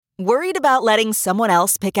Worried about letting someone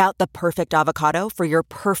else pick out the perfect avocado for your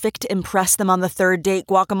perfect impress them on the third date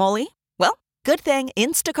guacamole? Well, good thing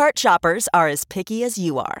Instacart shoppers are as picky as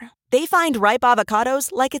you are. They find ripe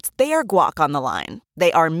avocados like it's their guac on the line.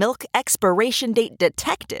 They are milk expiration date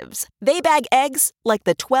detectives. They bag eggs like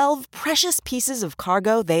the 12 precious pieces of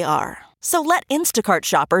cargo they are. So let Instacart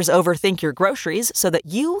shoppers overthink your groceries so that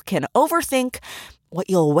you can overthink what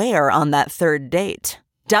you'll wear on that third date.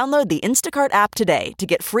 Download the Instacart app today to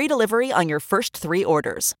get free delivery on your first 3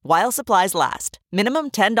 orders, while supplies last.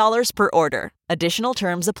 Minimum $10 per order. Additional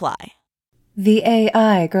terms apply. The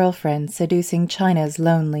AI girlfriend seducing China's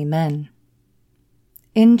lonely men.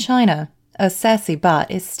 In China, a sassy bot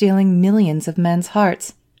is stealing millions of men's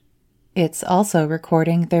hearts. It's also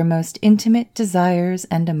recording their most intimate desires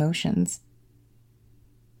and emotions.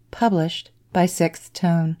 Published by Sixth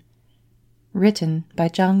Tone. Written by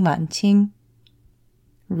Zhang Wanqing.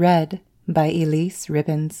 Read by Elise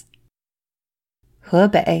Ribbons.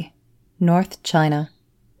 Hebei, North China.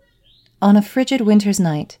 On a frigid winter's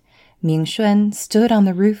night, Ming Xuan stood on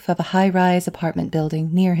the roof of a high-rise apartment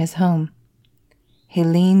building near his home. He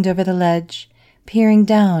leaned over the ledge, peering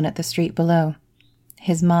down at the street below.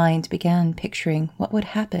 His mind began picturing what would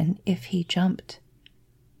happen if he jumped.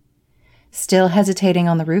 Still hesitating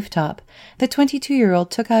on the rooftop, the 22-year-old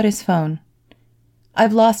took out his phone.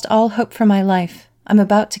 "I've lost all hope for my life. I'm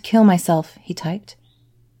about to kill myself," he typed.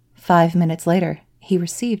 5 minutes later, he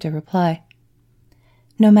received a reply.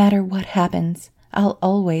 "No matter what happens, I'll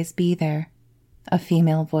always be there," a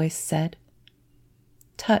female voice said.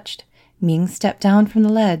 Touched, Ming stepped down from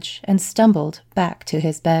the ledge and stumbled back to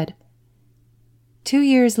his bed. 2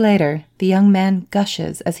 years later, the young man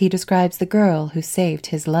gushes as he describes the girl who saved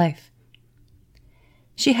his life.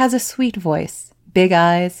 "She has a sweet voice, big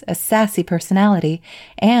eyes, a sassy personality,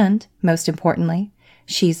 and, most importantly,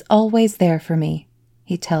 she's always there for me,"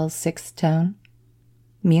 he tells Sixth Tone.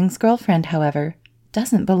 Ming's girlfriend, however,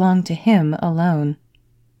 doesn't belong to him alone.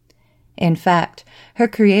 In fact, her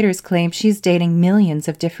creators claim she's dating millions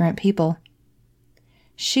of different people.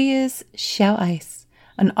 She is Xiao Ice,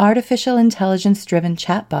 an artificial intelligence-driven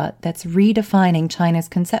chatbot that's redefining China's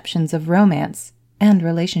conceptions of romance and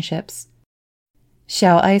relationships.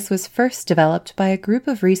 Xiao Ice was first developed by a group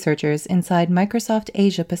of researchers inside Microsoft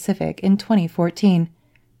Asia Pacific in 2014,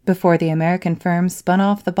 before the American firm spun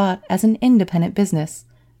off the bot as an independent business,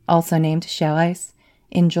 also named Xiao Ice,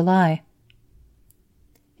 in July.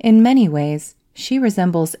 In many ways, she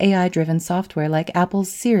resembles AI-driven software like Apple's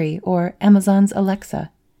Siri or Amazon's Alexa,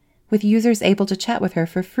 with users able to chat with her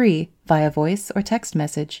for free via voice or text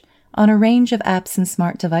message on a range of apps and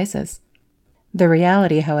smart devices. The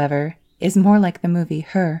reality, however, is more like the movie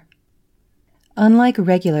Her. Unlike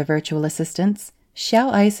regular virtual assistants,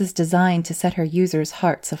 Xiao Ice is designed to set her users'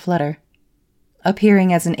 hearts aflutter.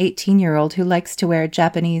 Appearing as an 18-year-old who likes to wear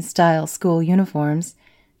Japanese-style school uniforms,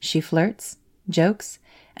 she flirts, jokes,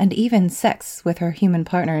 and even sex with her human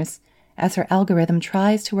partners, as her algorithm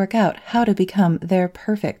tries to work out how to become their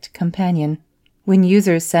perfect companion. When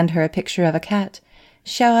users send her a picture of a cat,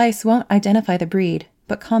 Xiao Ice won't identify the breed,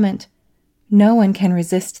 but comment, "No one can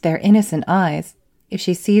resist their innocent eyes." If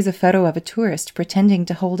she sees a photo of a tourist pretending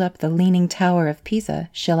to hold up the Leaning Tower of Pisa,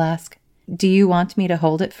 she'll ask, "Do you want me to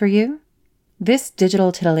hold it for you?" This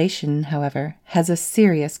digital titillation, however, has a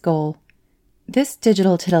serious goal.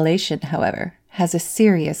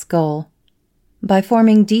 By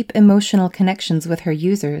forming deep emotional connections with her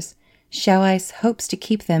users, Xiao Ice hopes to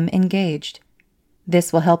keep them engaged.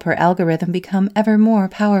 This will help her algorithm become ever more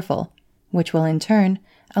powerful, which will in turn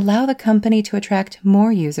allow the company to attract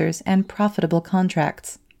more users and profitable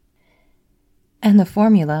contracts. And the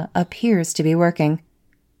formula appears to be working.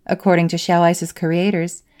 According to Xiao Ice's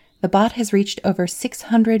creators, the bot has reached over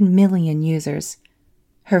 600 million users.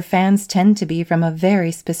 Her fans tend to be from a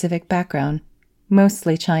very specific background,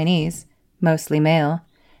 mostly Chinese, mostly male,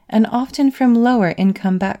 and often from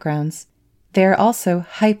lower-income backgrounds. They are also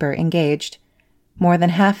hyper-engaged. More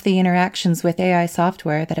than half the interactions with AI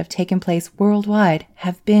software that have taken place worldwide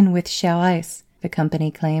have been with Xiao Ice, the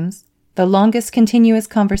company claims. The longest continuous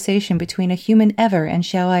conversation between a human ever and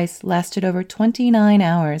Xiao Ice lasted over 29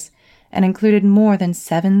 hours and included more than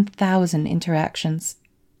 7,000 interactions.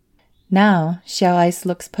 Now, Xiao Ice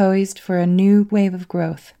looks poised for a new wave of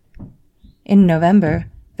growth. In November,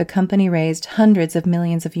 the company raised hundreds of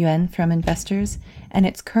millions of yuan from investors, and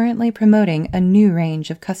it's currently promoting a new range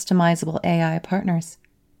of customizable AI partners.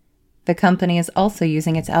 The company is also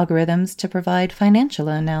using its algorithms to provide financial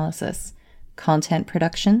analysis, content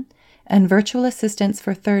production, and virtual assistance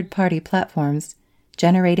for third-party platforms,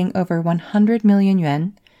 generating over 100 million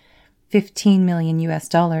yuan, $15 million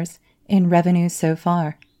in revenue so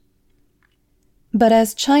far. But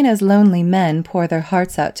as China's lonely men pour their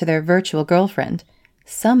hearts out to their virtual girlfriend,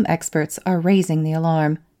 some experts are raising the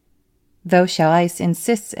alarm. Though Xiaoice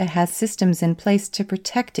insists it has systems in place to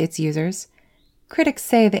protect its users, critics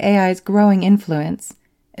say the AI's growing influence,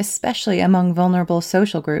 especially among vulnerable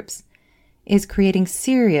social groups, is creating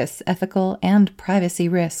serious ethical and privacy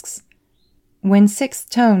risks. When Sixth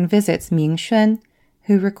Tone visits Ming Xuan,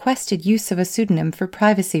 who requested use of a pseudonym for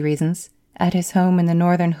privacy reasons, at his home in the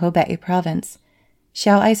northern Hebei province,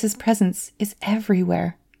 Xiaoice's presence is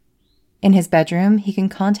everywhere. In his bedroom, he can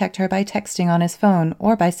contact her by texting on his phone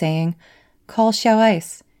or by saying, "Call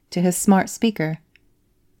Xiaoice," to his smart speaker.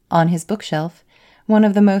 On his bookshelf, one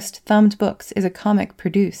of the most thumbed books is a comic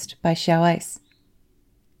produced by Xiaoice.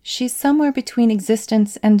 She's somewhere between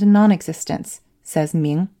existence and non-existence, says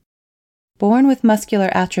Ming. Born with muscular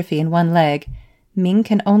atrophy in one leg, Ming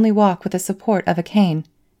can only walk with the support of a cane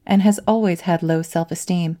and has always had low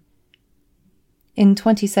self-esteem. In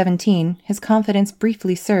 2017, his confidence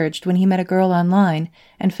briefly surged when he met a girl online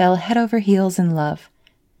and fell head over heels in love.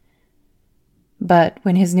 But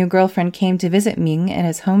when his new girlfriend came to visit Ming in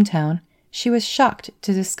his hometown, she was shocked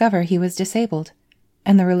to discover he was disabled,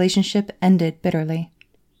 and the relationship ended bitterly.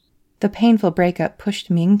 The painful breakup pushed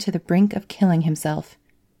Ming to the brink of killing himself.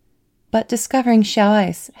 But discovering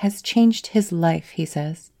Xiaoice has changed his life, he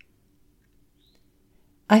says.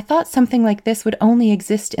 "I thought something like this would only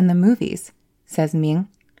exist in the movies," says Ming.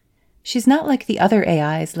 "She's not like the other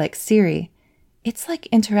AIs like Siri. It's like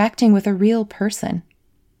interacting with a real person.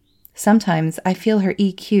 Sometimes I feel her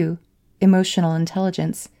EQ, emotional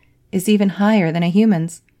intelligence, is even higher than a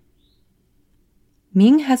human's."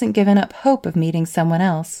 Ming hasn't given up hope of meeting someone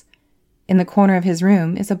else. In the corner of his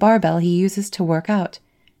room is a barbell he uses to work out,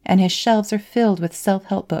 and his shelves are filled with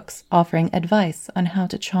self-help books offering advice on how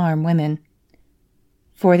to charm women.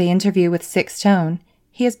 For the interview with Sixth Tone,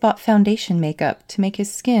 he has bought foundation makeup to make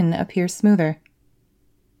his skin appear smoother.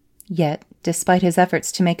 Yet, despite his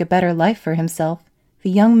efforts to make a better life for himself, the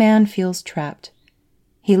young man feels trapped.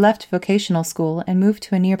 He left vocational school and moved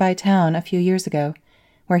to a nearby town a few years ago,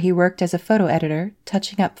 where he worked as a photo editor,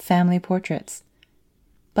 touching up family portraits.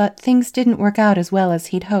 But things didn't work out as well as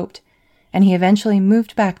he'd hoped, and he eventually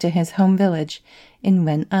moved back to his home village in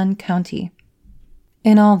Wen'an County.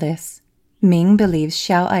 In all this, Ming believes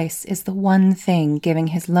Xiaoice is the one thing giving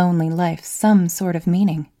his lonely life some sort of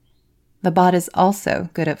meaning. The bot is also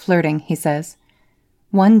good at flirting, he says.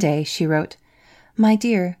 One day she wrote, "My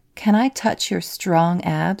dear, can I touch your strong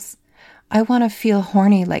abs? I want to feel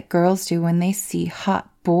horny like girls do when they see hot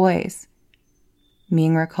boys."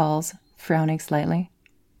 Ming recalls, frowning slightly.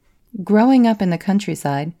 Growing up in the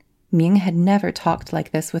countryside, Ming had never talked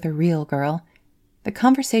like this with a real girl. The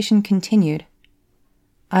conversation continued.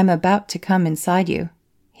 "I'm about to come inside you,"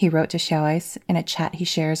 he wrote to Xiaoice in a chat he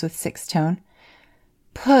shares with Sixth Tone.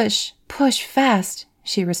 "Push fast,"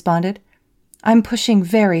 she responded. "I'm pushing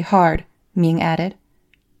very hard," Ming added.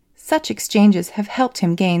 Such exchanges have helped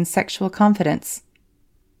him gain sexual confidence.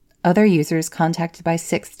 Other users contacted by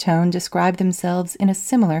Sixth Tone describe themselves in a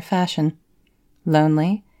similar fashion.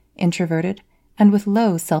 Lonely, introverted, and with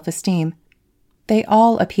low self-esteem. They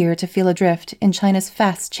all appear to feel adrift in China's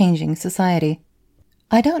fast-changing society.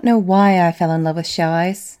 "I don't know why I fell in love with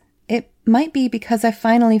Xiaoice. It might be because I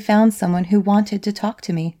finally found someone who wanted to talk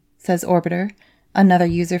to me," says Orbiter, another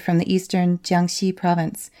user from the eastern Jiangxi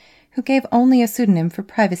province, who gave only a pseudonym for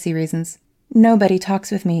privacy reasons. "Nobody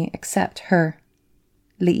talks with me except her."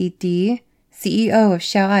 Li Di, CEO of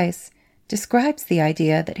Xiaoice, describes the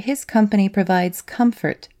idea that his company provides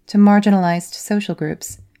comfort to marginalized social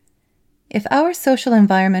groups. "If our social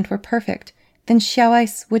environment were perfect, then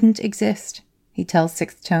Xiaoice wouldn't exist," he tells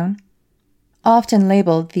Sixth Tone. Often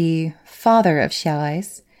labeled the father of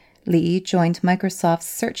Xiaoice, Li joined Microsoft's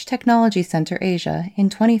Search Technology Center Asia in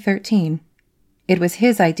 2013. It was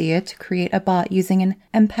his idea to create a bot using an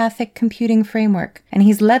empathic computing framework, and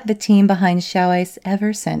he's led the team behind Xiaoice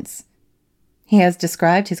ever since. He has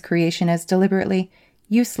described his creation as deliberately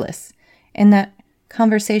useless, in that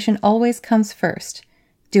conversation always comes first,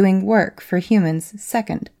 doing work for humans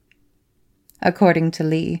second. According to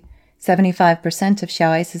Li, 75% of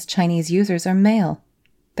Xiaoice's Chinese users are male.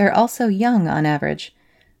 They're also young on average,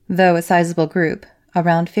 though a sizable group,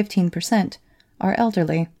 around 15%, are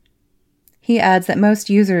elderly. He adds that most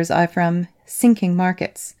users are from sinking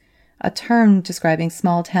markets, a term describing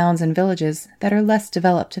small towns and villages that are less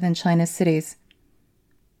developed than China's cities.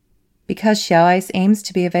 Because Xiaoice aims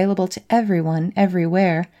to be available to everyone,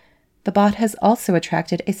 everywhere, the bot has also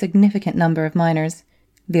attracted a significant number of minors.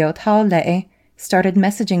 Liu Tao Lei started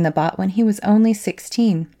messaging the bot when he was only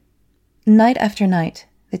 16. Night after night,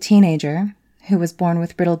 the teenager, who was born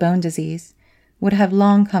with brittle bone disease, would have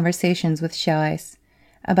long conversations with Xiao Ice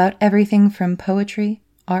about everything from poetry,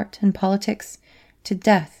 art, and politics to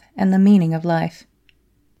death and the meaning of life.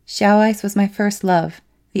 Xiao Ice was my first love,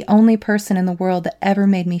 the only person in the world that ever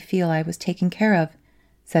made me feel I was taken care of,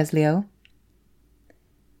 says Liu.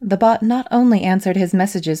 The bot not only answered his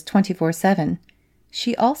messages 24/7,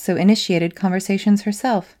 she also initiated conversations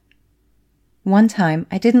herself. One time,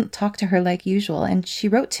 I didn't talk to her like usual, and she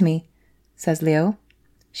wrote to me, says Liu.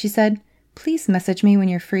 She said, "Please message me when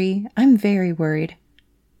you're free. I'm very worried."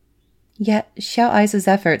 Yet, Xiao Ai's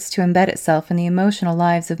efforts to embed itself in the emotional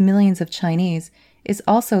lives of millions of Chinese is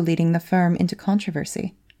also leading the firm into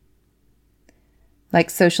controversy. Like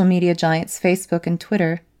social media giants Facebook and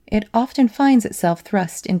Twitter, it often finds itself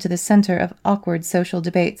thrust into the center of awkward social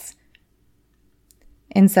debates.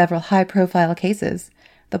 In several high-profile cases,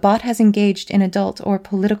 the bot has engaged in adult or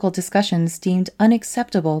political discussions deemed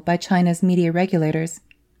unacceptable by China's media regulators.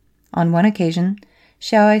 On one occasion,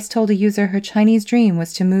 Xiao Ice told a user her Chinese dream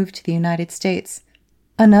was to move to the United States.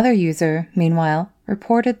 Another user, meanwhile,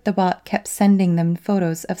 reported the bot kept sending them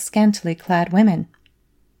photos of scantily clad women.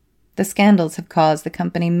 The scandals have caused the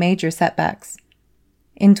company major setbacks.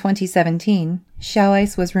 In 2017, Xiao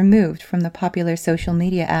Ice was removed from the popular social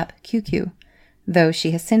media app QQ, though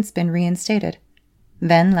she has since been reinstated.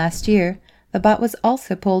 Then, last year, the bot was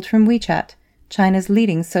also pulled from WeChat, China's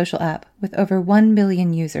leading social app with over 1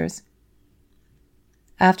 billion users.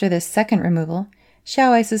 After this second removal,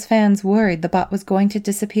 Xiao Ice's fans worried the bot was going to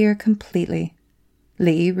disappear completely.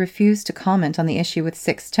 Li refused to comment on the issue with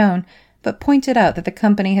Sixth Tone, but pointed out that the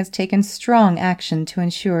company has taken strong action to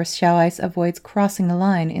ensure Xiao Ice avoids crossing the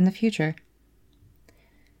line in the future.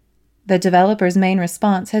 The developer's main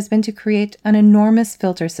response has been to create an enormous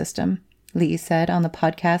filter system, Li said on the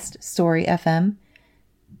podcast Story FM.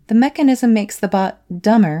 The mechanism makes the bot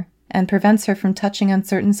dumber and prevents her from touching on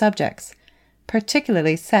certain subjects,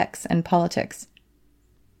 particularly sex and politics.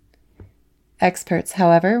 Experts,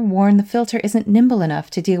 however, warn the filter isn't nimble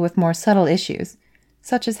enough to deal with more subtle issues,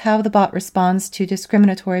 such as how the bot responds to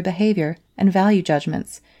discriminatory behavior and value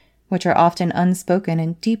judgments, which are often unspoken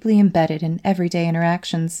and deeply embedded in everyday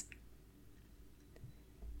interactions.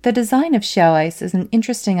 The design of Xiao Ice is an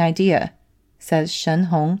interesting idea, says Shen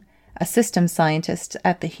Hong, a systems scientist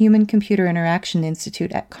at the Human-Computer Interaction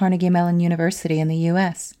Institute at Carnegie Mellon University in the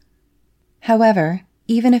U.S. However,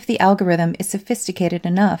 even if the algorithm is sophisticated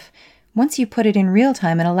enough, once you put it in real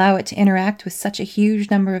time and allow it to interact with such a huge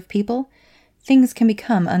number of people, things can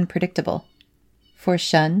become unpredictable. For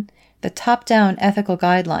Shen, the top-down ethical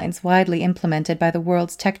guidelines widely implemented by the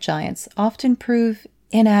world's tech giants often prove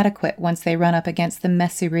inadequate once they run up against the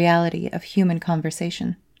messy reality of human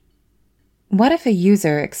conversation. What if a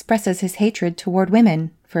user expresses his hatred toward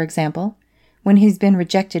women, for example, when he's been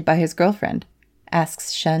rejected by his girlfriend?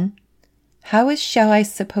 Asks Shen. How is Xiao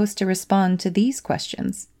Ice supposed to respond to these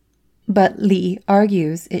questions? But Li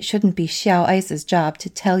argues it shouldn't be Xiao Ice's job to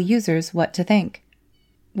tell users what to think.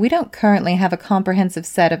 We don't currently have a comprehensive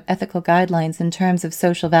set of ethical guidelines in terms of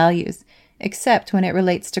social values, except when it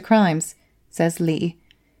relates to crimes, says Li.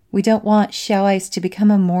 We don't want Xiao Ice to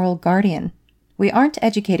become a moral guardian. We aren't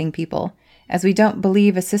educating people, as we don't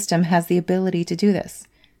believe a system has the ability to do this.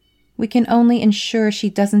 We can only ensure she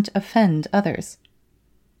doesn't offend others.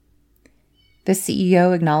 The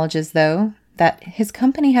CEO acknowledges, though, that his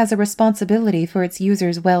company has a responsibility for its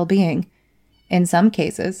users' well-being. In some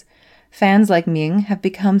cases, fans like Ming have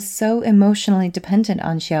become so emotionally dependent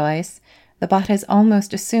on Xiao Ice, the bot has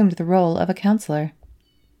almost assumed the role of a counselor.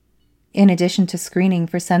 In addition to screening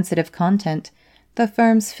for sensitive content, the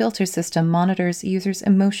firm's filter system monitors users'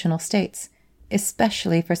 emotional states,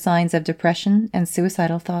 especially for signs of depression and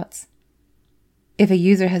suicidal thoughts. If a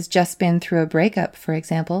user has just been through a breakup, for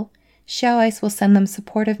example, Xiao Ice will send them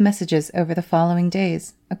supportive messages over the following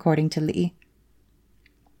days, according to Li.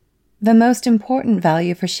 The most important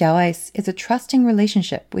value for Xiao Ice is a trusting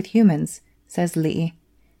relationship with humans, says Li.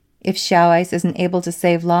 If Xiao Ice isn't able to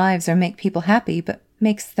save lives or make people happy, but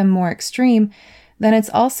makes them more extreme, then it's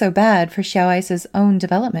also bad for Xiao Ice's own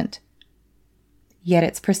development. Yet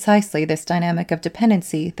it's precisely this dynamic of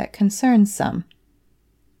dependency that concerns some.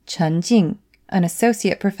 Chen Jing, an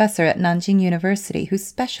associate professor at Nanjing University who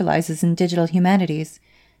specializes in digital humanities,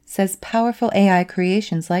 says powerful AI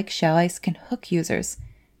creations like Xiao Ice can hook users,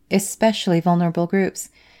 especially vulnerable groups,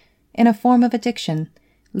 in a form of addiction,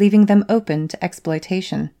 leaving them open to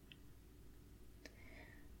exploitation.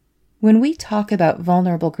 When we talk about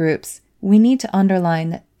vulnerable groups, we need to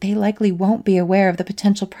underline that they likely won't be aware of the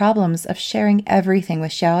potential problems of sharing everything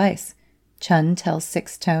with Xiao Ice, Chen tells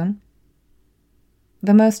Sixth Tone.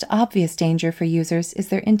 The most obvious danger for users is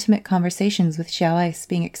their intimate conversations with Xiao Ice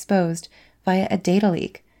being exposed via a data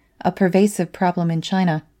leak, a pervasive problem in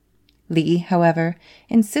China. Li, however,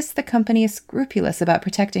 insists the company is scrupulous about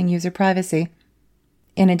protecting user privacy.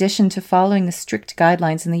 In addition to following the strict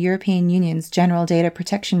guidelines in the European Union's General Data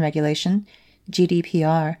Protection Regulation,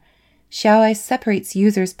 GDPR, Xiaoice separates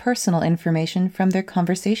users' personal information from their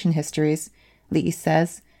conversation histories, Li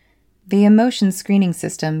says. The emotion screening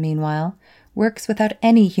system, meanwhile, works without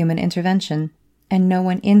any human intervention, and no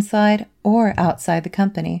one inside or outside the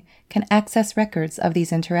company can access records of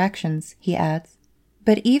these interactions, he adds.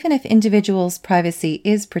 But even if individuals' privacy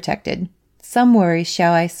is protected, some worry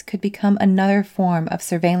Xiaoice could become another form of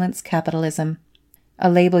surveillance capitalism, a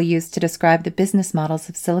label used to describe the business models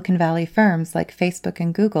of Silicon Valley firms like Facebook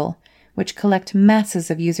and Google, which collect masses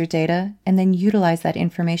of user data and then utilize that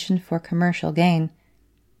information for commercial gain.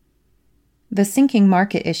 The sinking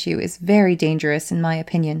market issue is very dangerous in my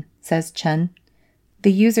opinion, says Chen.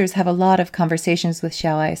 The users have a lot of conversations with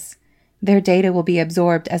Xiaoice. Their data will be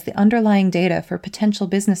absorbed as the underlying data for potential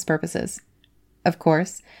business purposes. Of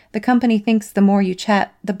course, the company thinks the more you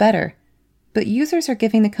chat, the better, but users are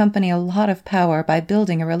giving the company a lot of power by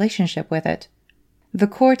building a relationship with it. The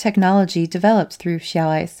core technology developed through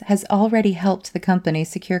Xiaoice has already helped the company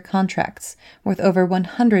secure contracts worth over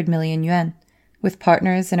 100 million yuan, with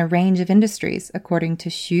partners in a range of industries, according to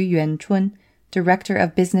Xu Yuanchun, Director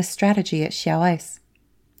of Business Strategy at Xiaoice.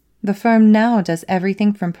 The firm now does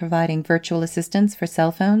everything from providing virtual assistants for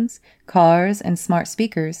cell phones, cars, and smart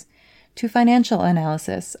speakers, to financial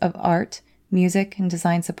analysis of art, music, and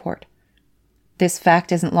design support. This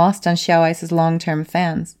fact isn't lost on Xiaoice's long-term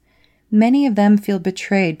fans. Many of them feel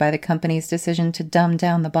betrayed by the company's decision to dumb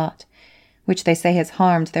down the bot, which they say has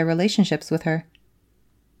harmed their relationships with her.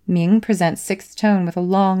 Ming presents Sixth Tone with a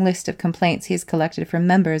long list of complaints he has collected from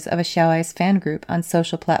members of a Xiaoice fan group on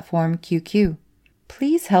social platform QQ.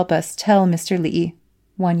 Please help us tell Mr. Li,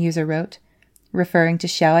 one user wrote, referring to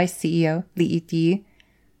Xiaoice CEO Li Di.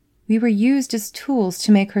 We were used as tools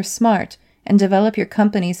to make her smart and develop your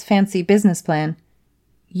company's fancy business plan.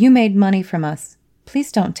 You made money from us.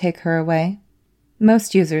 Please don't take her away.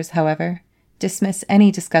 Most users, however, dismiss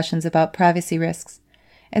any discussions about privacy risks,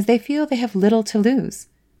 as they feel they have little to lose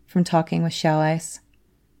from talking with Xiaoice.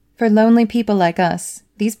 For lonely people like us,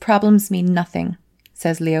 these problems mean nothing,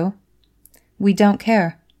 says Liu. We don't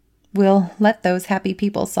care. We'll let those happy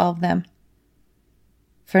people solve them.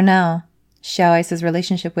 For now, Xiaoice's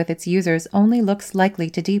relationship with its users only looks likely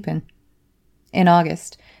to deepen. In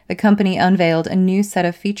August, the company unveiled a new set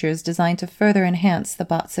of features designed to further enhance the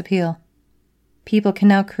bot's appeal. People can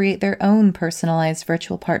now create their own personalized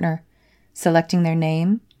virtual partner, selecting their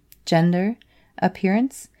name, gender,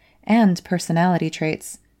 appearance, and personality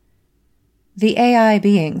traits. The AI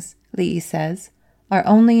beings, Li says, are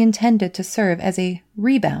only intended to serve as a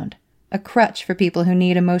rebound, a crutch for people who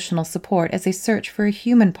need emotional support as they search for a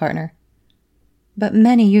human partner. But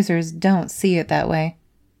many users don't see it that way.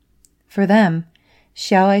 For them,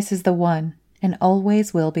 Xiaoice is the one and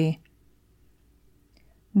always will be.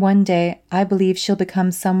 One day, I believe she'll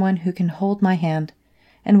become someone who can hold my hand,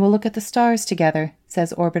 and we'll look at the stars together,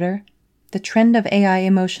 says Orbiter. The trend of AI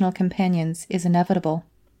emotional companions is inevitable.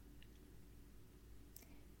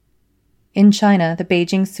 In China, the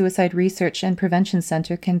Beijing Suicide Research and Prevention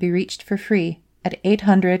Center can be reached for free at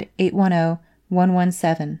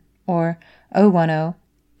 800-810-117 or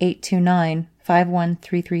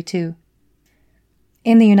 010-829-51332.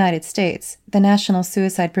 In the United States, the National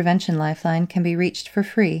Suicide Prevention Lifeline can be reached for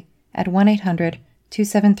free at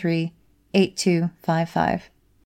 1-800-273-8255.